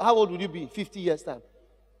 50 to, how old will you be 50 years time?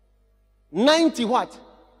 90 what?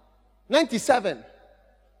 97.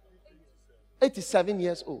 87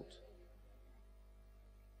 years old.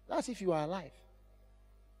 That's if you are alive.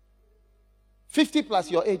 50 plus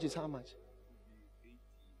your age is how much?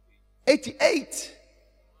 88.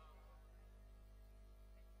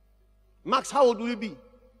 Max, how old will you be?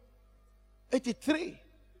 83.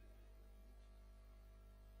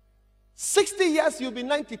 60 years, you'll be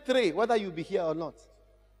 93, whether you'll be here or not.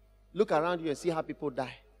 Look around you and see how people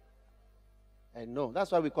die. And no,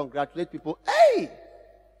 that's why we congratulate people. Hey,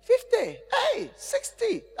 50, hey,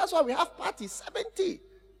 60. That's why we have parties, 70.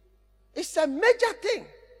 It's a major thing.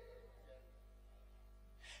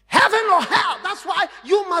 Heaven or hell. That's why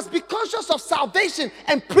you must be conscious of salvation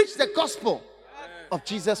and preach the gospel of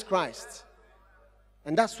Jesus Christ.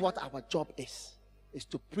 And that's what our job is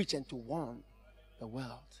to preach and to warn the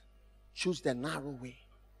world. Choose the narrow way.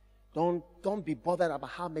 Don't be bothered about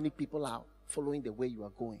how many people are following the way you are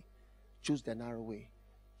going. Choose the narrow way.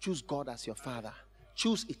 Choose God as your Father.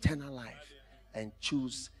 Choose eternal life. And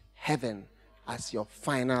choose heaven as your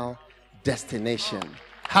final destination.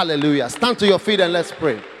 Hallelujah. Stand to your feet and let's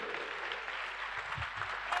pray.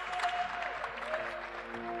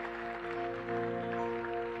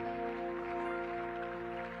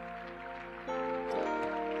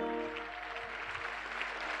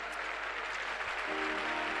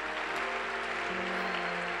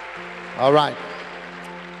 All right.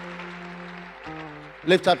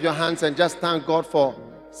 Lift up your hands and just thank God for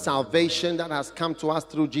salvation that has come to us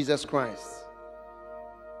through Jesus Christ.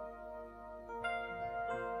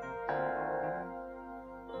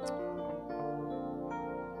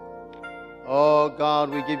 Oh God,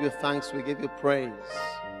 we give you thanks, we give you praise.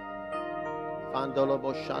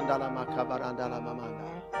 Pandolobo Shandala Makabarandala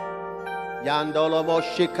Mamanda. Yandolobo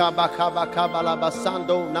Shikabakabakabala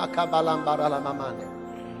Basando Nakabalambara Mamande.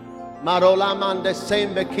 Marolamande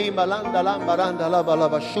Sembe Kimbalanda Lambaranda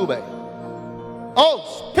Labalaba Shube.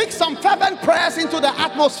 Oh, speak some fervent prayers into the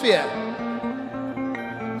atmosphere.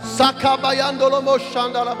 Sakabayandolobo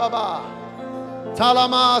Shandala Baba.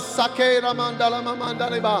 Talama Sakera Mandala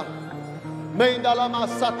Mamandaliba. Mendalama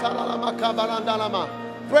Satalama Kabarandalama.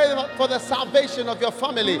 Pray for the salvation of your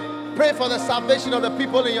family. Pray for the salvation of the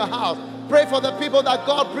people in your house. Pray for the people that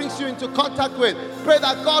God brings you into contact with. Pray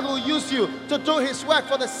that God will use you to do His work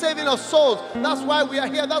for the saving of souls. That's why we are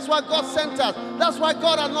here. That's why God sent us. That's why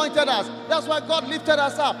God anointed us. That's why God lifted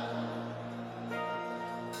us up.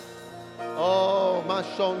 Oh,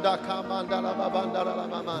 Mashonda Kamandala Babandala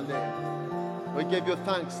Mamande. We give you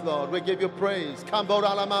thanks, Lord. We give you praise.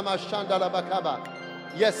 Kambora Mama Shandala Bakaba.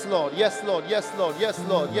 Yes, Lord. Yes, Lord. Yes, Lord. Yes,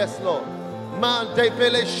 Lord. Yes, Lord. Man de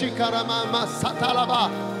Pele Shikarama Satalaba.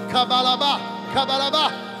 Kabalaba.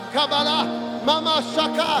 Kabalaba. Kabala. Mama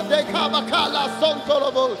Shaka de Kabakala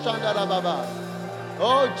Sontolobo Shandala Baba.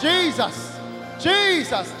 Oh, Jesus.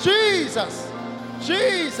 Jesus. Jesus.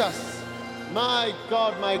 Jesus. My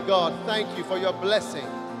God, thank you for your blessing.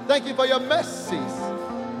 Thank you for your mercies.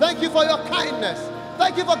 Thank you for your kindness.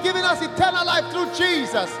 Thank you for giving us eternal life through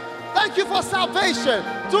Jesus. Thank you for salvation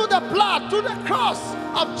through the blood, through the cross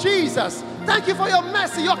of Jesus. Thank you for your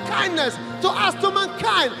mercy, your kindness to us, to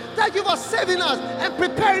mankind. Thank you for saving us and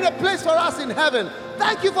preparing a place for us in heaven.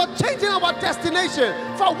 Thank you for changing our destination.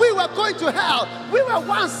 For we were going to hell. We were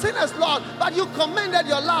once sinners, Lord, but you commended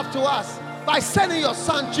your love to us by sending your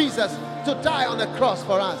Son Jesus to die on the cross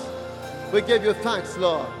for us. We give you thanks,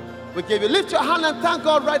 Lord. We give you. Lift your hand and thank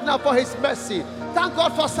God right now for His mercy. Thank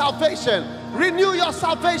God for salvation. Renew your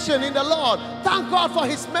salvation in the Lord. Thank God for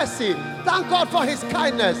His mercy. Thank God for His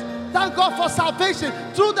kindness. Thank God for salvation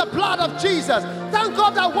through the blood of Jesus. Thank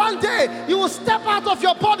God that one day you will step out of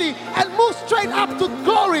your body and move straight up to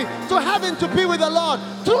glory, to heaven, to be with the Lord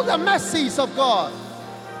through the mercies of God.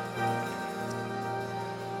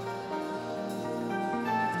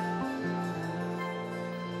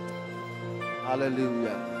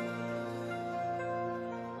 Hallelujah.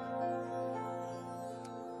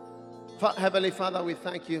 Heavenly Father, we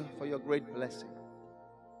thank you for your great blessing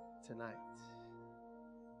tonight.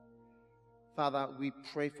 Father, we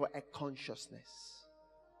pray for a consciousness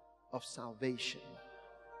of salvation,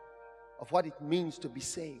 of what it means to be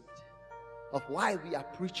saved, of why we are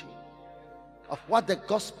preaching, of what the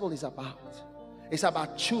gospel is about. It's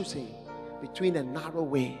about choosing between a narrow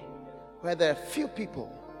way where there are few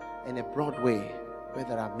people and a broad way where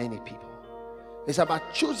there are many people. It's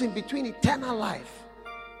about choosing between eternal life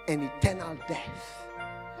and eternal death.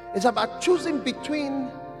 It's about choosing between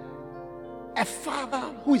a father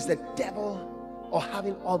who is the devil or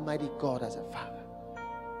having Almighty God as a father.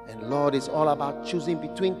 And Lord, it's all about choosing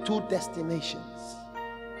between two destinations,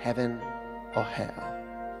 heaven or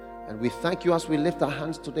hell. And we thank you as we lift our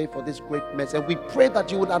hands today for this great message. We pray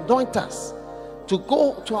that you would anoint us to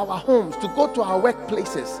go to our homes, to go to our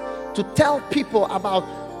workplaces, to tell people about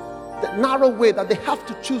the narrow way that they have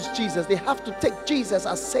to choose Jesus. They have to take Jesus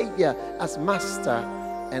as Savior, as Master,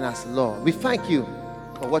 and as Lord. We thank you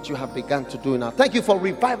for what you have begun to do now. Thank you for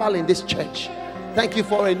revival in this church. Thank you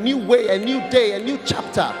for a new way, a new day, a new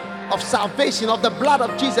chapter of salvation, of the blood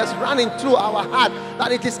of Jesus running through our heart,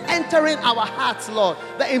 that it is entering our hearts, Lord.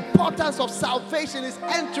 The importance of salvation is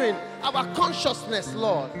entering our consciousness,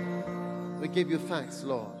 Lord. We give you thanks,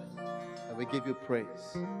 Lord, and we give you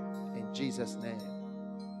praise. In Jesus' name.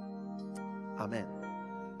 Amen.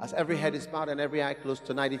 As every head is bowed and every eye closed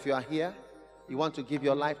tonight, if you are here, you want to give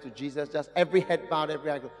your life to Jesus, just every head bowed,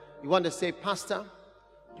 every eye closed. You want to say, Pastor,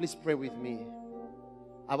 please pray with me.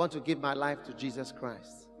 I want to give my life to Jesus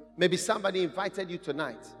Christ. Maybe somebody invited you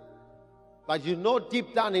tonight, but you know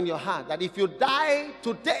deep down in your heart that if you die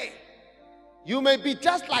today, you may be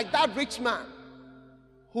just like that rich man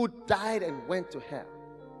who died and went to hell.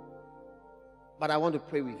 But I want to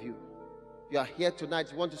pray with you. You are here tonight,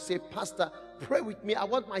 you want to say, Pastor, pray with me. I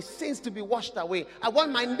want my sins to be washed away. I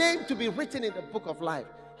want my name to be written in the book of life.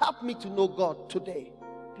 Help me to know God today.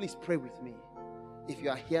 Please pray with me. If you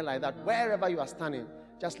are here like that, wherever you are standing,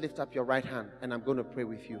 just lift up your right hand and I'm going to pray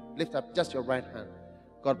with you. Lift up just your right hand.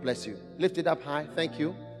 God bless you. Lift it up high. Thank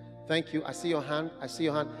you. Thank you. I see your hand. I see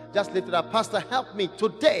your hand. Just lift it up. Pastor, help me.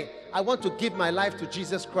 Today, I want to give my life to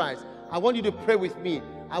Jesus Christ. I want you to pray with me.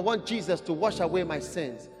 I want Jesus to wash away my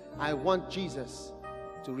sins. I want Jesus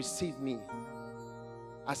to receive me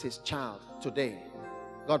as his child today.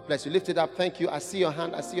 God bless you. Lift it up. Thank you. I see your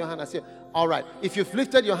hand. I see your hand. I see. All right. If you've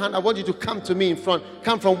lifted your hand, I want you to come to me in front.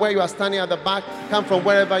 Come from where you are standing at the back. Come from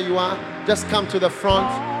wherever you are. Just come to the front.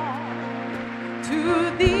 To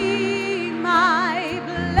thee, my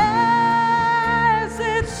blessed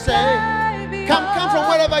Savior. Come from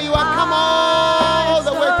wherever you are. Come all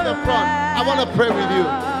the way to the front. I want to pray with you.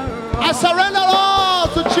 I surrender all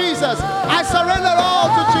to Jesus. I surrender all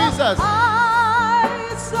to Jesus.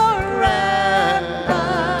 I surrender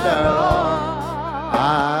all.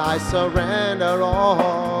 I surrender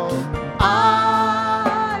all.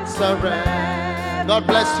 I Surrender. God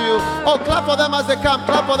bless you. Oh, clap for them as they come.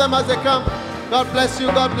 Clap for them as they come. God bless you.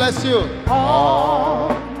 God bless you. all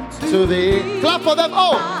To thee. Clap for them.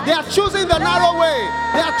 Oh, they are choosing the narrow way.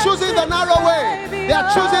 They are choosing the narrow way. They are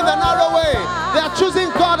choosing the narrow way. They are choosing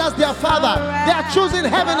God as their Father. They are choosing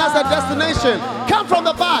heaven as a destination. Come from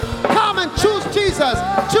the back. Come and choose Jesus.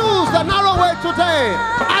 Choose the narrow way today.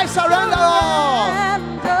 I surrender all.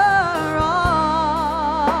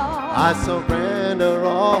 I surrender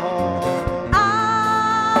all.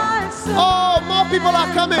 Oh, more people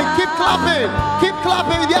are coming. Keep clapping. Keep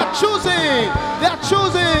clapping. They are choosing. They are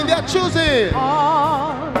choosing. They are choosing.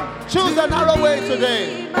 Choose the narrow way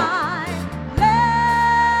today.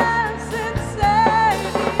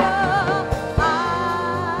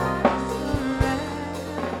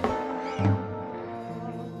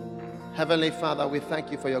 Heavenly Father, we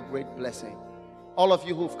thank you for your great blessing. All of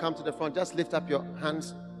you who've come to the front, just lift up your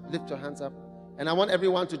hands. Lift your hands up. And I want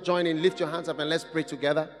everyone to join in. Lift your hands up and let's pray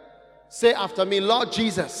together. Say after me, Lord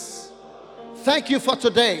Jesus, thank you for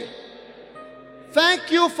today.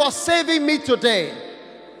 Thank you for saving me today.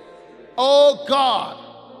 Oh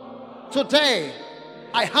God, today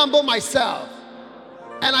I humble myself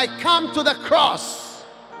and I come to the cross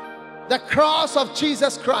of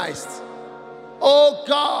Jesus Christ. Oh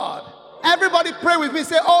God, everybody pray with me.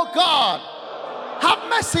 Say, oh God, have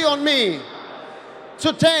mercy on me.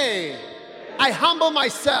 Today, I humble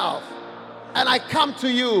myself and I come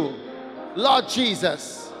to you, Lord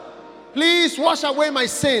Jesus. Please wash away my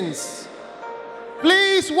sins.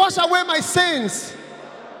 Please wash away my sins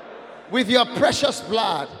with your precious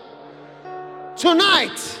blood.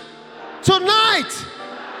 Tonight,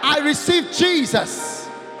 I receive Jesus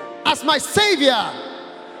as my Savior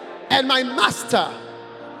and my Master.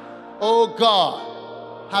 Oh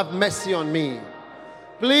God, have mercy on me.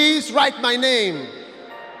 Please write my name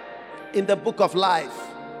in the book of life.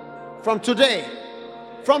 From today,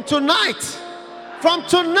 from tonight,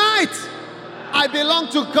 I belong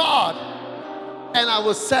to God and I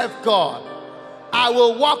will serve God. I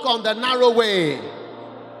will walk on the narrow way.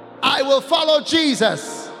 I will follow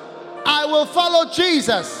Jesus. I will follow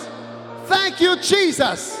Jesus. Thank you,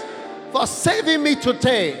 Jesus, for saving me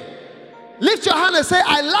today. Lift your hand and say,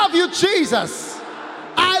 I love you, Jesus.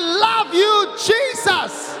 I love you,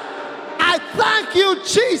 Jesus. I thank you,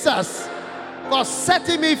 Jesus, for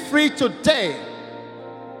setting me free today.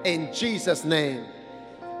 In Jesus' name.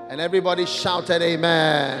 And everybody shouted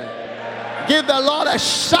amen. Give the Lord a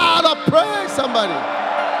shout of praise, somebody.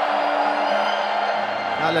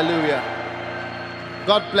 Hallelujah.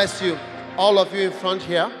 God bless you. All of you in front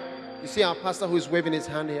here. You see our pastor who is waving his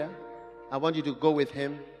hand here? I want you to go with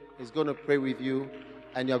him. He's going to pray with you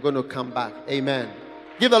and you're going to come back. Amen.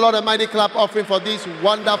 Give the Lord a mighty clap offering for this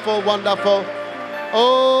wonderful, wonderful.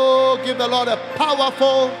 Oh, give the Lord a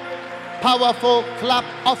powerful, powerful clap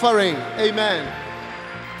offering. Amen.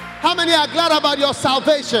 How many are glad about your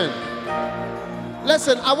salvation?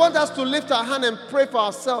 Listen, I want us to lift our hand and pray for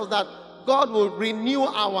ourselves that God will renew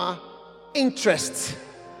our interest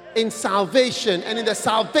in salvation and in the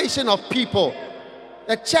salvation of people.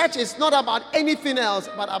 The church is not about anything else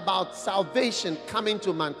but about salvation coming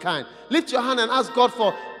to mankind. Lift your hand and ask God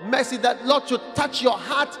for mercy, that Lord should touch your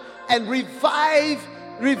heart and revive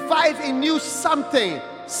in you something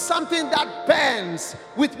that burns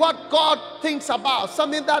with what God thinks about,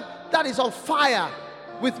 something that is on fire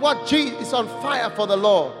with what Jesus is on fire for the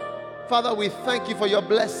Lord. Father, we thank you for your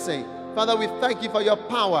blessing. Father, we thank you for your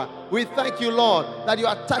power. We thank you, Lord, that you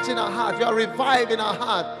are touching our heart. You are reviving our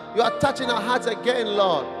heart. You are touching our hearts again,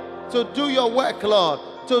 Lord, to do your work, Lord,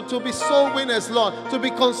 to be soul winners, Lord, to be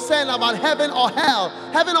concerned about heaven or hell.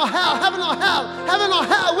 Heaven or hell, heaven or hell, heaven or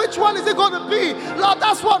hell. Which one is it going to be? Lord,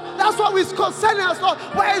 that's what we're concerning us, Lord.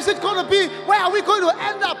 Where is it going to be? Where are we going to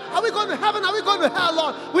end up? Are we going to heaven? Are we going to hell,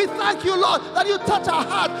 Lord? We thank you, Lord, that you touch our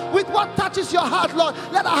heart with what touches your heart, Lord.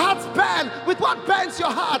 Let our hearts burn with what burns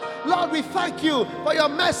your heart. Lord, we thank you for your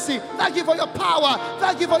mercy. Thank you for your power.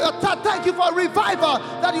 Thank you for your touch. Thank you for revival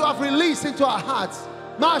that you have released into our hearts.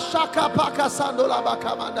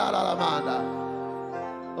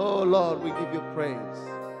 Oh Lord, we give you praise.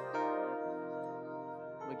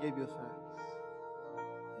 We give you thanks.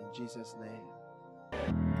 Jesus' name.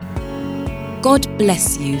 God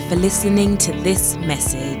bless you for listening to this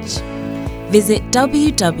message. Visit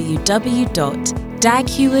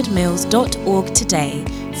www.daghewardmills.org today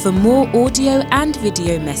for more audio and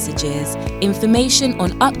video messages, information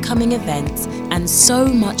on upcoming events, and so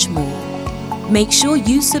much more. Make sure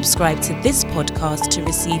you subscribe to this podcast to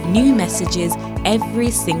receive new messages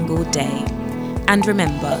every single day. And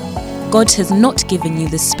remember, God has not given you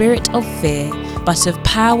the spirit of fear, but of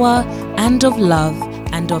power and of love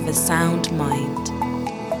and of a sound mind.